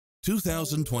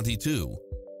2022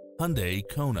 Hyundai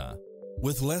Kona.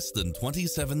 With less than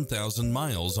 27,000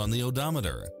 miles on the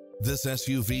odometer, this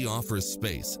SUV offers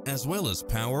space as well as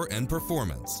power and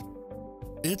performance.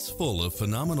 It's full of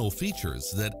phenomenal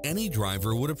features that any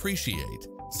driver would appreciate,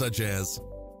 such as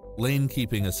lane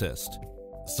keeping assist,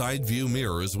 side view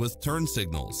mirrors with turn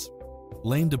signals,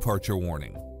 lane departure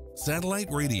warning,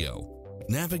 satellite radio,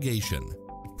 navigation,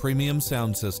 premium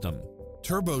sound system,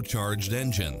 turbocharged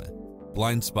engine,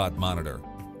 blind spot monitor,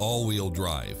 all-wheel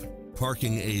drive,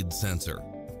 parking aid sensor,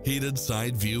 heated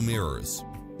side view mirrors,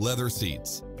 leather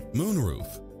seats,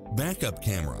 moonroof, backup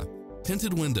camera,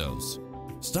 tinted windows.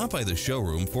 Stop by the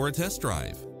showroom for a test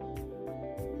drive.